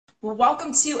Well,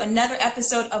 welcome to another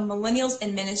episode of Millennials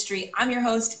in Ministry. I'm your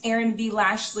host, Aaron V.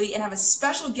 Lashley, and I have a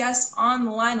special guest on the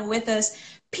line with us,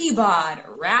 Peabod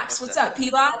Raps. What's up,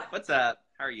 Peabod? What's up?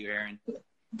 How are you, Aaron?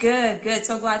 Good, good.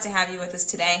 So glad to have you with us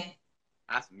today.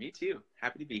 Awesome. Me too.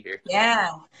 Happy to be here. Yeah.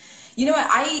 You know what?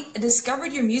 I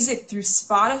discovered your music through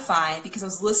Spotify because I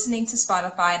was listening to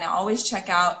Spotify, and I always check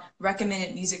out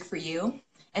recommended music for you.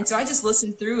 And so I just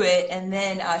listened through it, and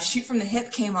then Shoot from the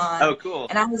Hip came on, Oh, cool.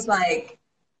 and I was like,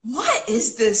 what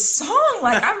is this song?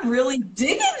 Like, I'm really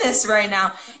digging this right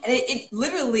now. And it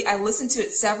literally, I listened to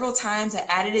it several times. I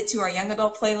added it to our young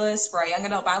adult playlist for our young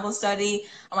adult Bible study.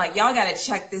 I'm like, y'all got to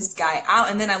check this guy out.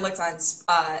 And then I looked on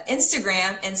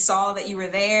Instagram and saw that you were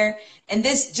there. And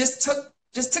this just took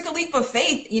a leap of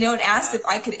faith, and asked if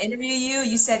I could interview you.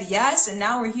 You said yes, and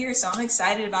now we're here. So I'm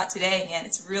excited about today, man.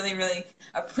 It's really, really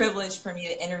a privilege for me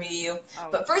to interview you.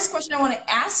 But first question I want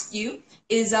to ask you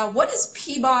is, what does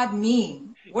Peabod mean?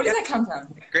 Where does that come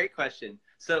from? Great question.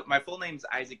 So my full name's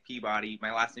Isaac Peabody.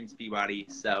 My last name's Peabody.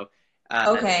 So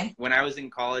Okay. when I was in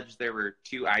college, there were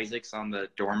two Isaacs on the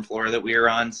dorm floor that we were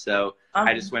on. So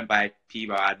I just went by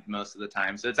Peabod most of the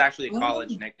time. So it's actually a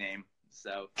college nickname.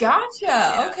 So Gotcha.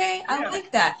 yeah. Okay. I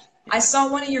like that. I saw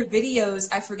one of your videos.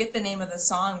 I forget the name of the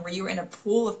song where you were in a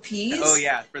pool of peas. Oh,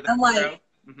 yeah. For the I'm like,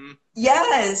 intro.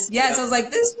 yes. Yep. I was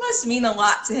like, this must mean a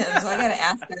lot to him. So I got to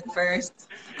ask him first.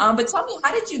 But tell me,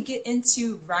 how did you get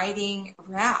into writing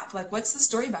rap? Like, what's the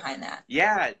story behind that?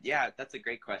 Yeah, that's a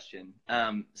great question.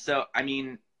 So, I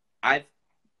mean, I've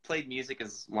played music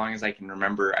as long as I can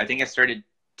remember. I think I started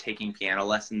taking piano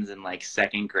lessons in like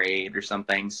second grade or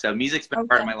something. So music's been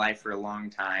part of my life for a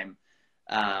long time.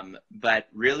 But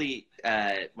really,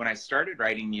 when I started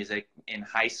writing music in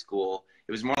high school,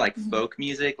 it was more like folk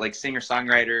music, like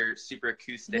singer-songwriter, super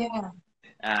acoustic.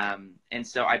 Yeah. And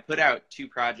so I put out two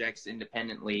projects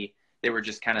independently. They were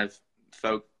just kind of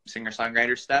folk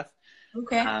singer-songwriter stuff.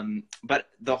 Okay. But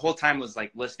the whole time was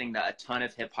like listening to a ton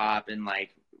of hip hop and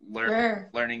like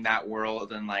learning that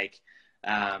world and like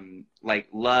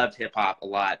loved hip hop a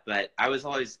lot. But I was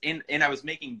always and I was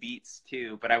making beats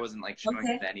too, but I wasn't like showing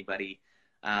it to anybody.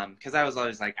 Because I was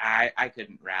always like, I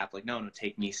couldn't rap. Like, no one would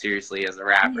take me seriously as a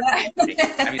rapper. Yeah.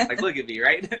 I mean, like, look at me,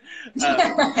 right?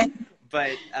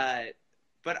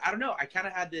 But I don't know. I kind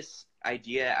of had this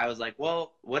idea. I was like,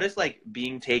 well, what if like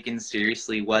being taken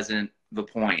seriously wasn't the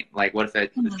point? Like, what if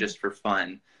it was just for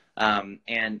fun?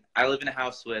 And I live in a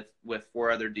house with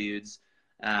four other dudes.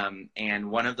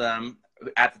 And one of them,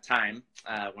 at the time,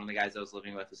 one of the guys I was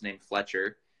living with was named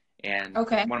Fletcher. And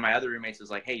one of my other roommates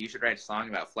was like, hey, you should write a song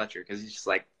about Fletcher because he's just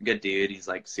like a good dude. He's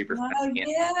like super funny.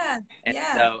 And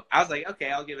so I was like,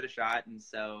 okay, I'll give it a shot. And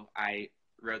so I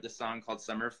wrote this song called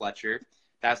Summer of Fletcher.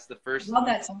 That's the first. Love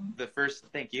that song.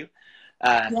 Thank you.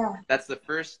 That's the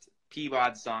first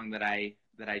Peabod song that I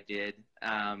did.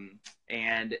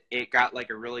 And it got like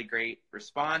a really great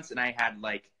response. And I had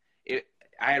I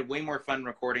had way more fun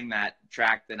recording that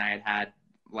track than I had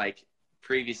like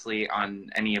previously on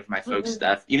any of my folk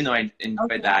stuff. Even though I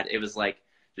enjoyed that, it was like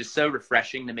just so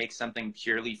refreshing to make something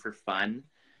purely for fun.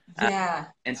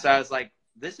 And so I was like,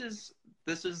 this is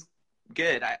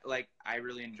good. I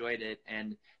really enjoyed it.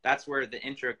 And that's where the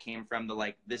intro came from, the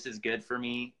like, this is good for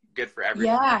me, good for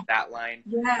everyone. That line.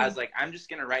 I was like, I'm just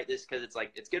gonna write this because it's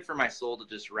like it's good for my soul to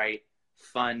just write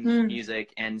fun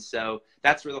music. And so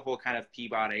that's where the whole kind of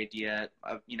Peabod idea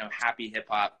of happy hip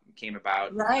hop came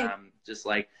about. Just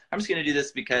like, I'm just gonna do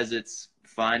this because it's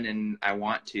fun and I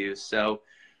want to. So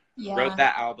wrote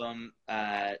that album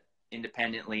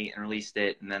independently and released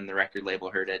it, and then the record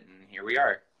label heard it, and here we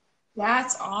are.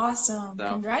 That's awesome.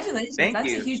 So, congratulations. That's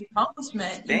a huge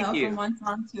accomplishment, from one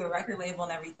song to a record label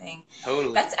and everything.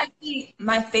 Totally. That's actually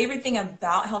my favorite thing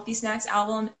about Healthy Snacks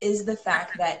album is the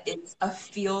fact that it's a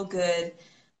feel-good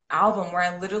album where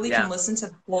I literally can listen to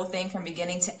the whole thing from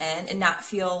beginning to end and not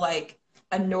feel like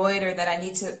annoyed or that I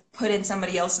need to put in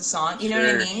somebody else's song. You know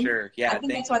what I mean? Sure. Yeah. I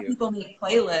think that's why people make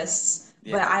playlists.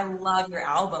 But I love your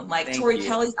album. Like Tori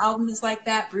Kelly's album is like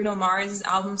that. Bruno Mars'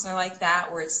 albums are like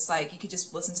that, where it's like you could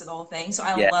just listen to the whole thing. So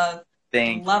I love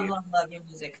your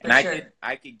music for sure.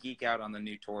 I could geek out on the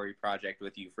new Tori project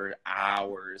with you for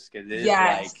hours because it's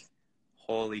like,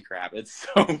 holy crap, it's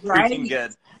so freaking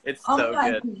good. It's so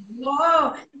good.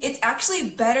 Whoa, it's actually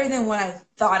better than what I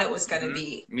thought it was gonna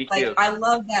be. Me too. Like I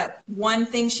love that one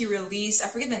thing she released. I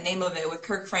forget the name of it with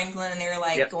Kirk Franklin, and they were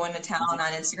like going to town on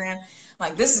Instagram.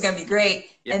 Like, this is gonna be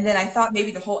great. And then I thought maybe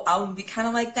the whole album would be kind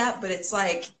of like that, but it's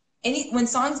like when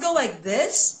songs go like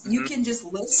this, you Mm-hmm. can just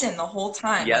listen the whole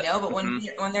time, you Yep. know. But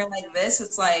Mm-hmm. when they're like this,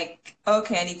 it's like,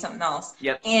 okay, I need something else.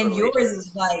 Yep. And Totally. yours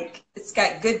is like, it's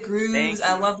got good grooves. Thank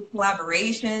I you. love the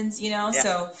collaborations, you know. Yeah.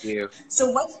 So, Thank you.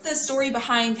 what's the story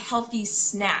behind Healthy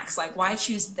Snacks? Like, why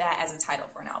choose that as a title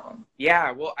for an album?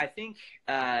 Yeah. Well, I think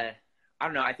I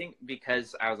don't know. I think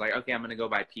because I was like, okay, I'm gonna go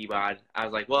by Peabod. I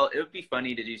was like, well, it would be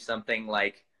funny to do something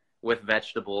like with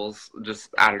vegetables. Just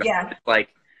I don't know. Yeah. It's like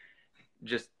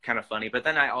just kind of funny. But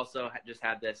then I also just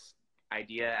had this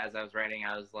idea as I was writing.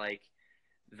 I was like,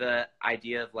 the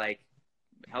idea of like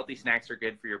healthy snacks are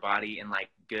good for your body and like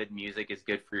good music is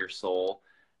good for your soul.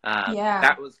 Yeah.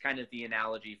 That was kind of the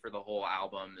analogy for the whole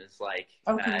album is like,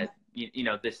 Okay. you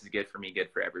know, this is good for me, good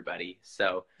for everybody.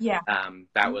 So Yeah. I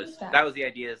that like was that. that was the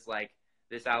idea is like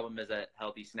this album is a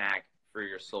healthy snack for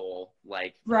your soul.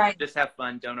 Like Right. just have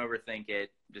fun, don't overthink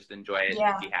it, just enjoy it,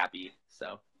 Yeah. be happy.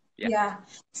 So yeah. Yeah.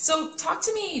 So talk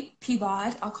to me,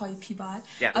 Peabod, I'll call you Peabod,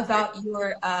 Yeah, that's great. about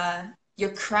your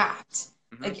craft.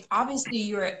 Mm-hmm. Like obviously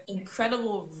you're an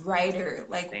incredible writer.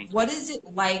 Like Thank you. what is it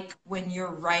like when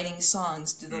you're writing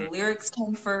songs? Do the Mm-hmm. lyrics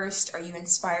come first? Are you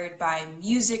inspired by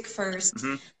music first?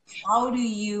 Mm-hmm. How do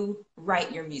you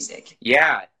write your music?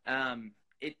 Yeah.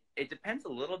 It depends a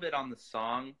little bit on the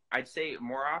song. I'd say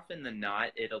more often than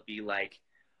not, it'll be like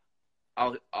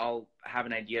I'll have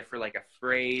an idea for like a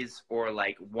phrase or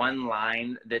like one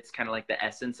line that's kind of like the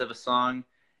essence of a song,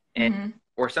 and Mm-hmm.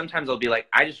 or sometimes I'll be like,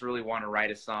 I just really want to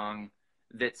write a song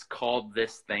that's called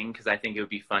this thing because I think it would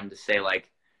be fun to say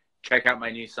like, check out my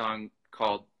new song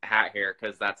called Hat Hair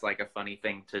because that's like a funny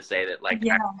thing to say that like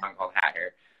I have Yeah, a song called Hat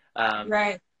Hair.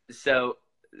 right. So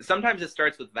sometimes it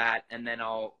starts with that, and then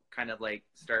I'll kind of like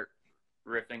start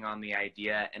riffing on the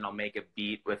idea, and I'll make a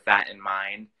beat with that in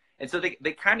mind. And so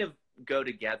they kind of go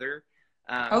together.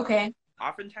 Um, Okay.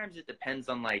 Oftentimes it depends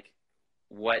on like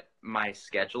what my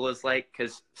schedule is like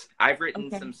because I've written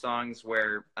Okay. some songs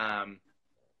where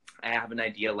I have an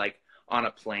idea like on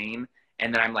a plane,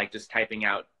 and then I'm like just typing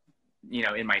out, you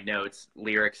know, in my notes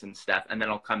lyrics and stuff, and then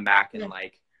I'll come back and Yeah.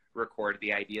 like record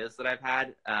the ideas that I've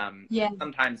had. Yeah.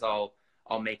 Sometimes I'll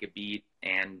make a beat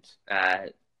and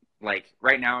like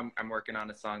right now I'm working on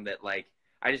a song that like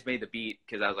I just made the beat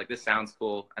because I was like this sounds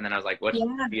cool, and then I was like what should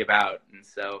Yeah. it be about? And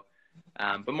so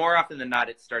but more often than not,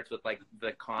 it starts with like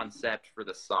the concept for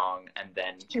the song, and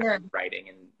then kind Sure. of writing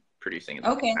and producing at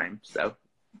the Okay. same time. So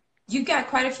You've got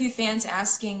quite a few fans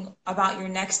asking about your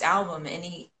next album.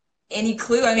 Any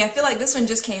clue? I mean, I feel like this one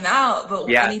just came out, but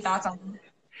yeah, any thoughts on?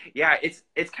 yeah, it's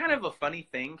kind of a funny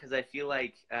thing because I feel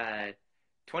like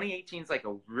 2018 is like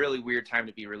a really weird time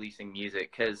to be releasing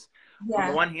music because on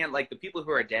the Yeah, one hand, like the people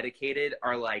who are dedicated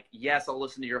are like, yes, I'll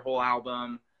listen to your whole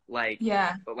album,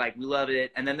 yeah, like we love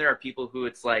it, and then there are people who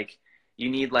it's like you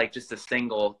need like just a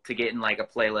single to get in like a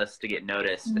playlist to get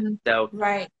noticed. mhm, So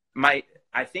right, my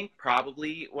I think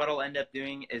probably what I'll end up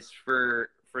doing is for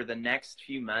the next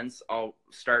few months I'll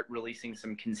start releasing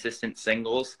some consistent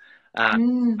singles.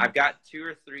 mm, I've got 2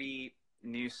 or 3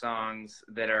 new songs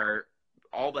that are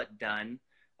all but done.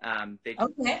 They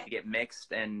just okay, get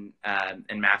mixed and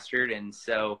mastered, and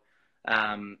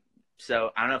um,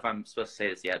 so I don't know if I'm supposed to say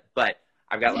this yet, but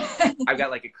I've got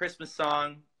like a Christmas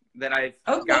song that I've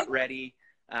okay, got ready,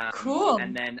 cool.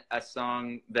 and then a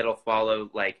song that'll follow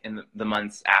like in the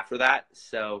months after that.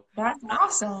 So That's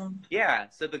awesome. yeah,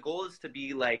 so the goal is to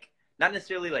be like not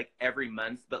necessarily like every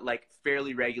month, but like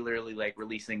fairly regularly like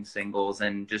releasing singles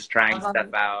and just I trying love stuff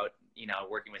it. out, you know,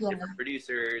 working with Yeah, different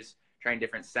producers, trying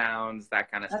different sounds,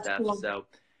 that kind of that's stuff. cool.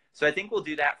 So I think we'll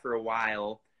do that for a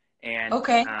while. And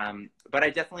Okay. but I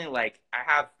definitely like I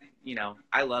have, you know,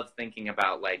 I love thinking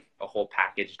about like a whole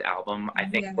packaged album. I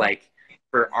think Yeah. like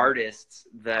for artists,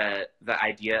 the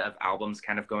idea of albums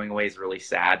kind of going away is really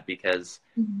sad because,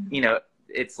 Mhm. you know,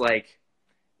 it's like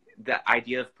the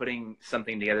idea of putting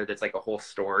something together that's like a whole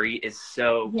story is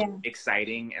so Yeah.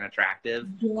 exciting and attractive.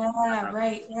 Yeah. Um,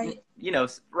 Right. Right. you know,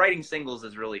 writing singles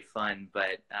is really fun,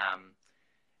 but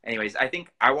anyways, I think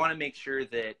I want to make sure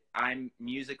that I'm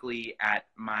musically at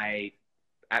my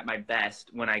best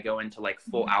when I go into like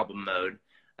full Mhm. album mode.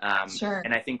 Sure.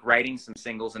 And I think writing some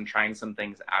singles and trying some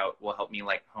things out will help me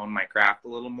like hone my craft a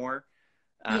little more.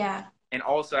 Um, Yeah. and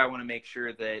also, I want to make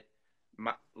sure that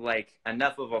like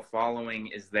enough of a following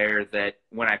is there that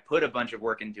when I put a bunch of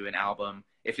work into an album,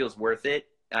 it feels worth it.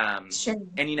 Sure.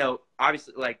 And you know,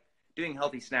 obviously, like doing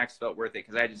healthy snacks felt worth it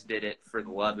because I just did it for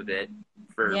the love of it,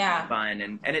 for Yeah. fun,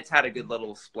 and it's had a good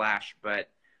little splash. But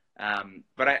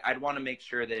I'd want to make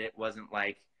sure that it wasn't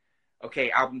like,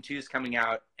 okay, album 2 is coming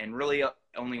out, and really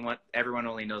everyone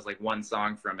only knows like one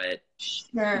song from it.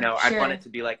 Sure, I want sure. it to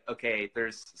be like, okay,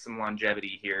 there's some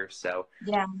longevity here. So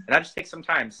Yeah. and that just takes some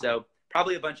time. So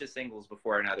probably a bunch of singles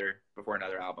before another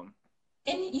album.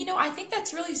 And I think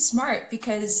that's really smart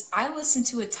because I listen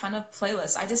to a ton of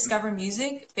playlists. I discover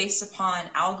music based upon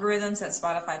algorithms that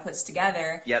Spotify puts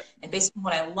together Yep. and based on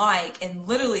what I like. And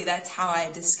literally, that's how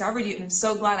I discovered you. And I'm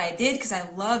so glad I did because I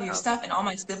love your stuff and all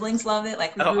my siblings love it.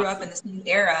 Like, we grew up Awesome. in the same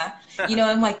era.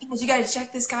 I'm like, you got to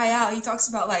check this guy out. He talks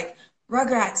about like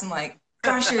Rugrats and like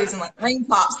Gushers and like Rain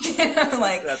Pops.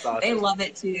 Like, That's they awesome. love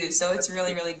it too. So it's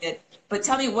really, really good. But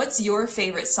tell me, what's your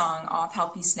favorite song off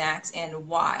Healthy Snacks and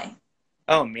why?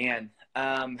 Oh man.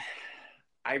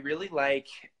 I really like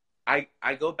I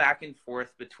go back and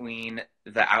forth between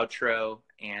the outro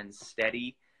and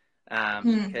Steady.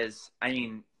 Hmm. Because I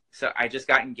mean, so I just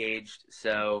got engaged,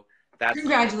 so that's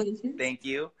Congratulations. thank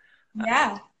you.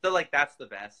 Yeah. So like that's the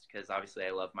best because obviously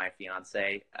I love my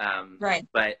fiance. Right.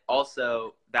 But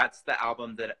also that's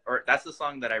that's the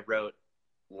song that I wrote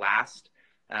last.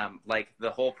 Like the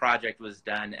whole project was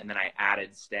done, and then I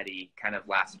added Steady kind of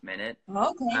last minute.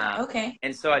 Okay. Okay.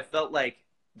 And so I felt like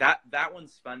that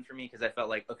one's fun for me because I felt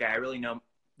like, okay, I really know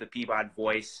the Peabody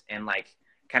voice and like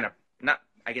kind of not,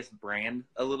 I guess, brand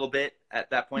a little bit at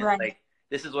that point. Right. Like,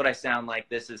 this is what I sound like.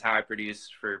 This is how I produce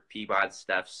for Peabody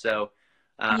stuff. So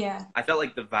Yeah. I felt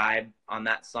like the vibe on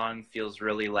that song feels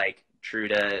really like true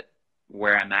to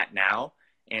where I'm at now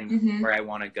and where I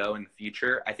want to go in the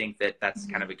future. I think that's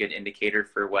kind of a good indicator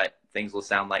for what things will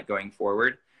sound like going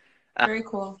forward. Very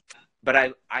cool.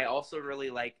 But I also really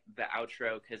like the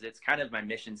outro because it's kind of my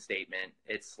mission statement.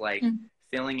 It's like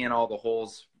filling in all the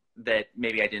holes that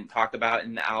maybe I didn't talk about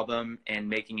in the album and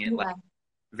making it like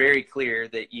very clear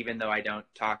that even though I don't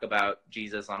talk about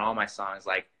Jesus on all my songs,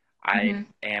 like I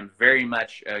am very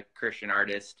much a Christian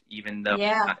artist, even though,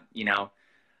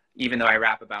 even though I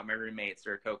rap about my roommates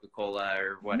or Coca-Cola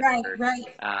or whatever. Right.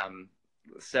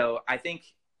 So I think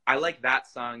I like that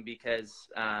song because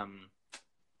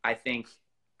I think,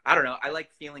 I don't know, I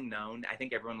like feeling known. I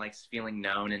think everyone likes feeling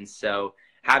known. And so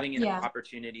having an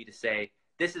opportunity to say,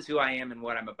 this is who I am and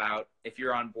what I'm about. If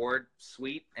you're on board,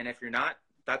 sweet. And if you're not,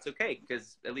 that's okay.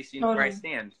 Because at least you know where I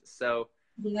stand. So,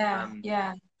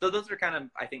 so those are kind of,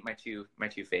 I think, my two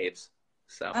faves.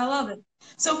 So I love it.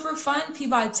 So for fun,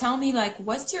 Peabody, tell me, like,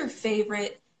 what's your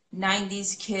favorite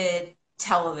 90s kid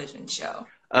television show?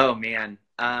 Oh man.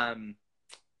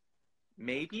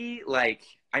 Maybe like,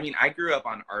 I mean, I grew up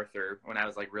on Arthur when I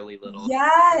was like really little.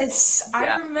 Yes,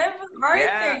 I remember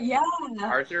Arthur. Yeah.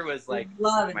 Arthur was like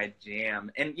my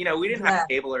jam. And we didn't have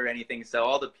cable or anything, so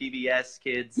all the PBS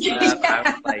kids stuff,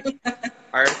 I was like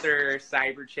Arthur,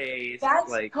 Cyber Chase.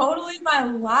 That's like totally my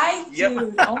life,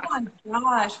 dude. Oh my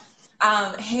gosh.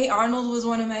 Hey Arnold was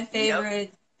one of my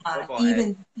favorites.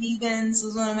 Even Stevens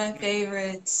was one of my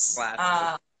favorites.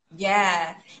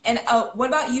 Yeah. And what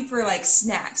about you for like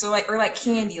snacks or like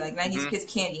candy, like 90s kids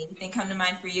candy? Anything come to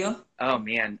mind for you? Oh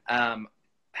man. I'm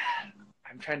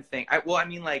trying to think. I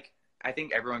mean, like, I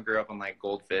think everyone grew up on like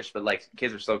Goldfish, but like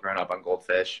kids are still growing up on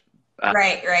Goldfish.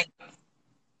 Right.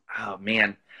 Oh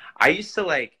man. I used to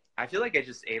like, I feel like I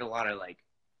just ate a lot of like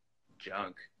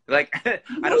junk. Like I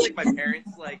don't think my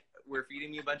parents like were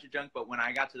feeding me a bunch of junk, but when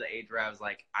I got to the age where I was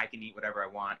like, I can eat whatever I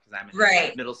want because I'm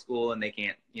in middle school and they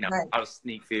can't, I'll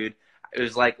sneak food. It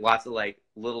was like lots of like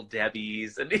Little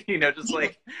Debbie's and just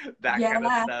like that kind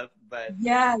of stuff. But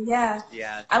yeah.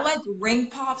 I like Ring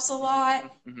Pops a lot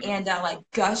and like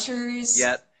Gushers.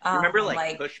 Yep. Remember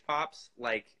like Push Pops?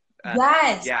 Like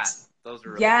yes. Yeah. Those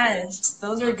are really good.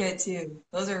 Those are good too.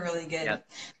 Those are really good. Yep.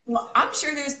 Well, I'm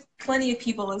sure there's plenty of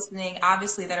people listening,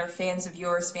 obviously, that are fans of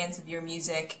yours, fans of your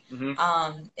music,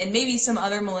 and maybe some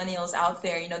other millennials out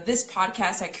there. This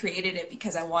podcast, I created it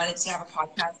because I wanted to have a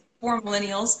podcast for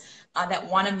millennials that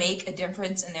want to make a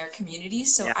difference in their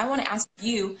communities. So I want to ask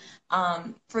you,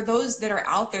 for those that are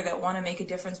out there that want to make a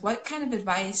difference, what kind of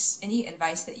advice, any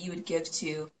advice that you would give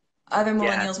to other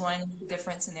millennials wanting to make a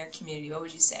difference in their community? What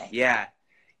would you say? Yeah.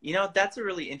 That's a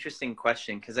really interesting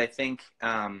question because I think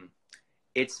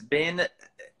it's been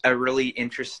a really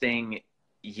interesting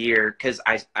year because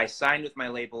I signed with my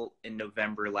label in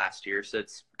November last year. So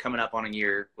it's coming up on a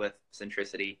year with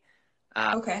Centricity.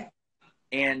 Okay.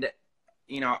 And,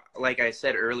 like I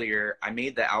said earlier, I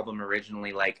made the album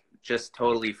originally like just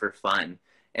totally for fun.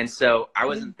 And so I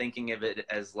wasn't thinking of it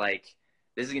as like,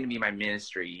 this is going to be my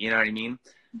ministry. You know what I mean?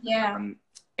 Yeah.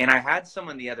 And I had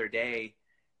someone the other day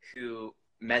who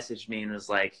messaged me and was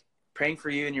like, praying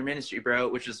for you in your ministry, bro,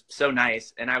 which is so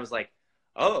nice. And I was like,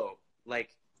 oh,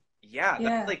 like,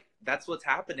 that's what's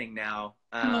happening now.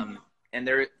 and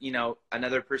there, you know,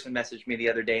 another person messaged me the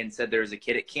other day and said there was a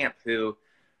kid at camp who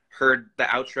heard the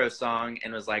outro song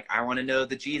and was like, I want to know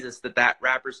the Jesus that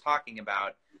rapper's talking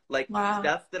about. Like,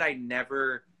 stuff that I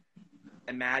never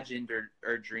imagined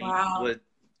or dreamed would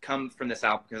come from this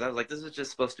album, because I was like, this is just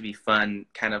supposed to be fun,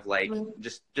 kind of like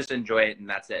just enjoy it and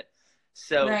that's it.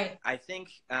 So I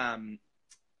think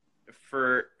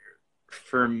for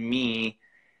me,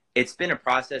 it's been a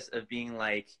process of being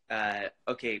like,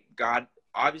 okay, God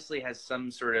obviously has some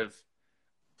sort of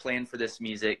plan for this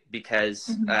music,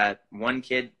 because one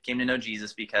kid came to know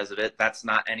Jesus because of it. That's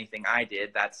not anything I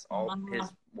did. That's all his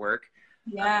work.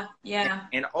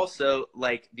 And also,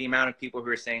 like, the amount of people who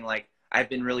are saying, like, I've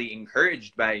been really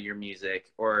encouraged by your music,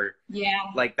 or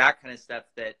like that kind of stuff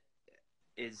that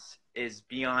is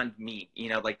beyond me, you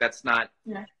know, like that's not,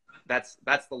 that's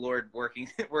the Lord working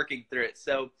through it.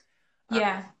 So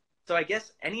so I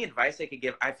guess any advice I could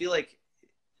give, I feel like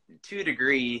to a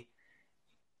degree,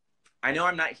 I know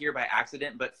I'm not here by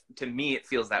accident, but to me, it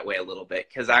feels that way a little bit,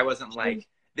 because I wasn't like,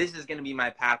 this is going to be my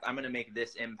path. I'm going to make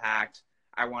this impact.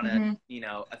 I want to, you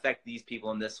know, affect these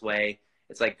people in this way.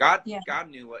 It's like God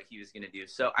knew what he was going to do.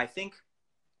 So I think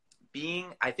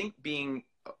being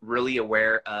really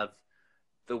aware of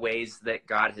the ways that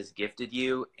God has gifted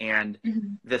you and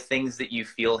the things that you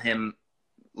feel him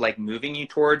like moving you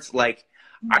towards. Like,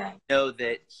 I know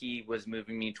that he was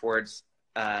moving me towards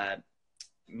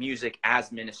music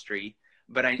as ministry,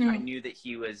 but I knew that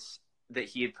he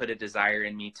had put a desire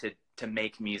in me to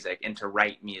make music and to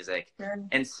write music.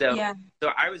 And so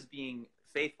I was being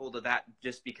faithful to that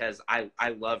just because I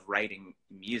love writing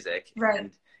music,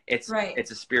 and it's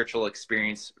a spiritual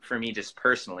experience for me just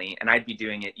personally, and I'd be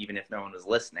doing it even if no one was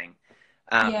listening.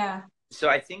 So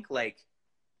I think like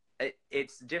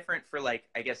it's different for, like,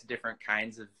 I guess different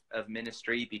kinds of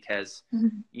ministry, because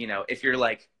you know, if you're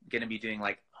like going to be doing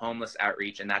like homeless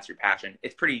outreach and that's your passion,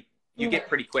 it's pretty, you get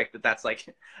pretty quick that that's like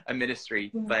a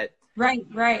ministry. But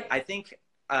I think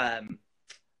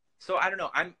so I don't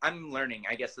know, I'm learning,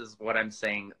 I guess is what I'm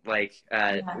saying, like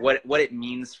what it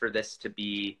means for this to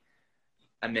be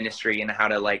a ministry, and how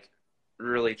to like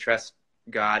really trust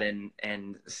God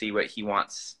and see what he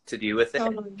wants to do with it.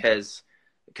 Because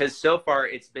so far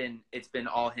it's been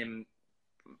all him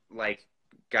like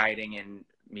guiding, and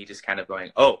me just kind of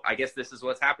going, oh, I guess this is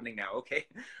what's happening now. Okay.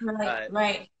 No,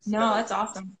 that's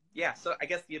awesome. Yeah. So I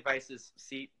guess the advice is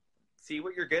see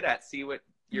what you're good at, see what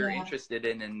you're interested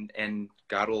in, and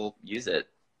God will use it.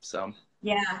 So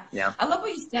I love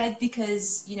what you said,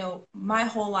 because, you know, my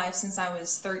whole life since I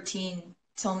was 13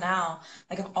 till now,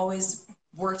 like, I've always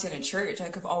worked in a church.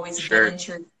 Like, I've always been in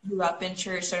church, grew up in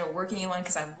church, started working in one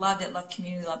because I loved it, loved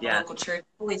community, loved the local church,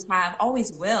 always have,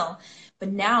 always will. But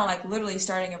now, like, literally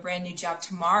starting a brand new job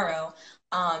tomorrow,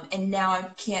 and now I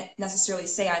can't necessarily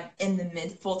say I'm in the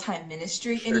full-time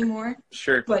ministry anymore.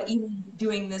 But even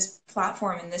doing this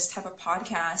platform and this type of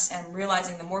podcast, and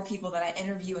realizing the more people that I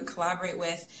interview and collaborate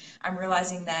with, I'm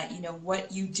realizing that, you know,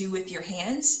 what you do with your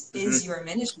hands is your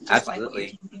ministry, just like what you're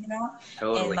talking about.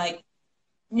 And like,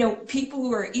 you know, people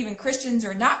who are even Christians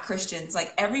or not Christians,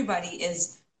 like, everybody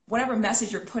is, whatever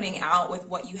message you're putting out with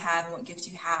what you have and what gifts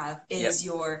you have is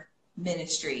your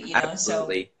ministry, you know?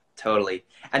 Totally.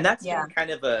 And that's been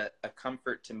kind of a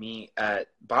comfort to me.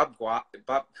 Bob Goff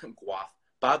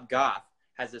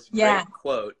has this great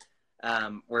quote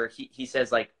where he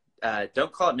says, like,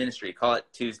 don't call it ministry, call it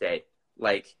Tuesday.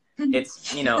 Like,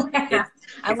 it's, you know,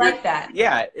 I like that.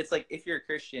 Yeah. It's like, if you're a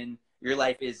Christian, your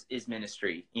life is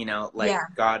ministry, you know, like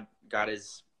God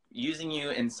is using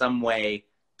you in some way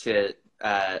to,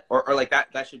 or like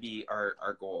that should be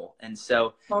our goal. And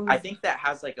so I think that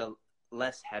has like a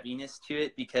less heaviness to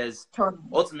it, because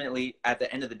ultimately at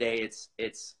the end of the day,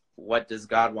 it's what does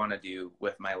God want to do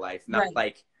with my life? Not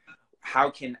like, how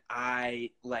can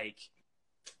I, like,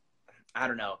 I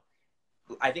don't know.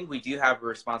 I think we do have a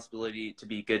responsibility to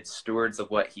be good stewards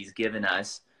of what he's given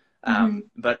us.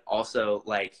 But also,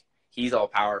 like, he's all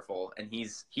powerful, and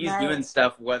he's doing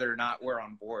stuff whether or not we're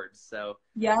on board. So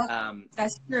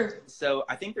that's true. So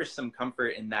I think there's some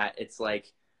comfort in that. It's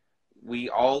like, we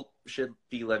all should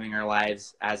be living our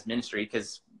lives as ministry,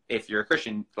 because if you're a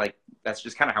Christian, like, that's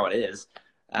just kind of how it is.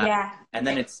 And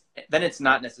then it's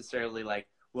not necessarily like,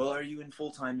 well, are you in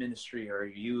full-time ministry, or are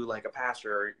you like a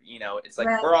pastor, or, you know, it's like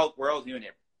we're all doing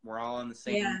it. We're all on the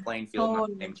same playing field, on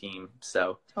the same team.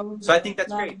 So I think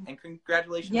that's great. And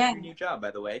congratulations on your new job,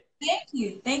 by the way.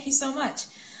 Thank you so much.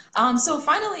 So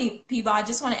finally, Peebo, I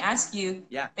just want to ask you,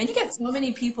 and you get so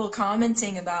many people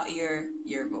commenting about your,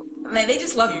 like, they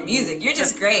just love your music. You're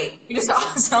just great. You're just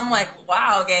awesome. I'm like,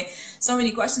 wow, okay. So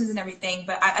many questions and everything,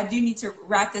 but I do need to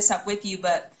wrap this up with you.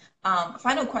 But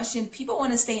Final question. People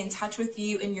want to stay in touch with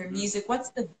you and your music. What's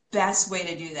the best way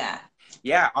to do that?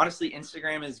 Yeah, honestly,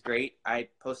 Instagram is great. I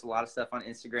post a lot of stuff on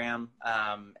Instagram,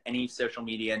 any social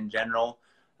media in general.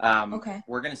 Okay.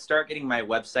 We're going to start getting my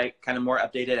website kind of more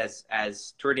updated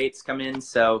as tour dates come in.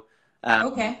 So,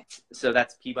 Okay. so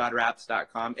that's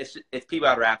peabodraps.com. It's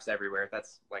Peabod Raps everywhere.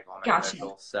 That's like all my Gotcha.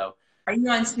 socials. So, are you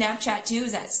on Snapchat too?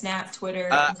 Is that Snap, Twitter,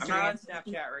 Instagram? I'm not on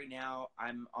Snapchat right now.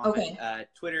 I'm on okay.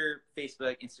 Twitter,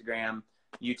 Facebook, Instagram,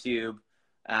 YouTube.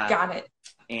 Got it.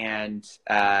 And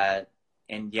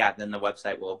yeah, then the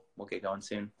website will get going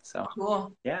soon. So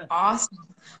cool. Yeah. Awesome.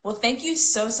 Well, thank you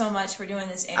so much for doing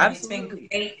this interview. Absolutely. It's been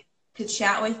great to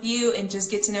chat with you and just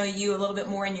get to know you a little bit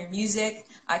more in your music.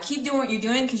 Keep doing what you're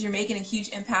doing because you're making a huge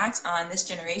impact on this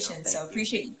generation. So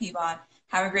appreciate you, Peabod.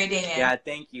 Have a great day, man. Yeah,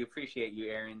 thank you. Appreciate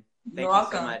you, Erin. You're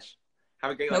welcome. So much.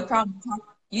 Have a great one. No problem.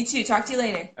 You too. Talk to you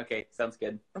later. Okay, sounds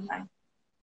good. Bye-bye.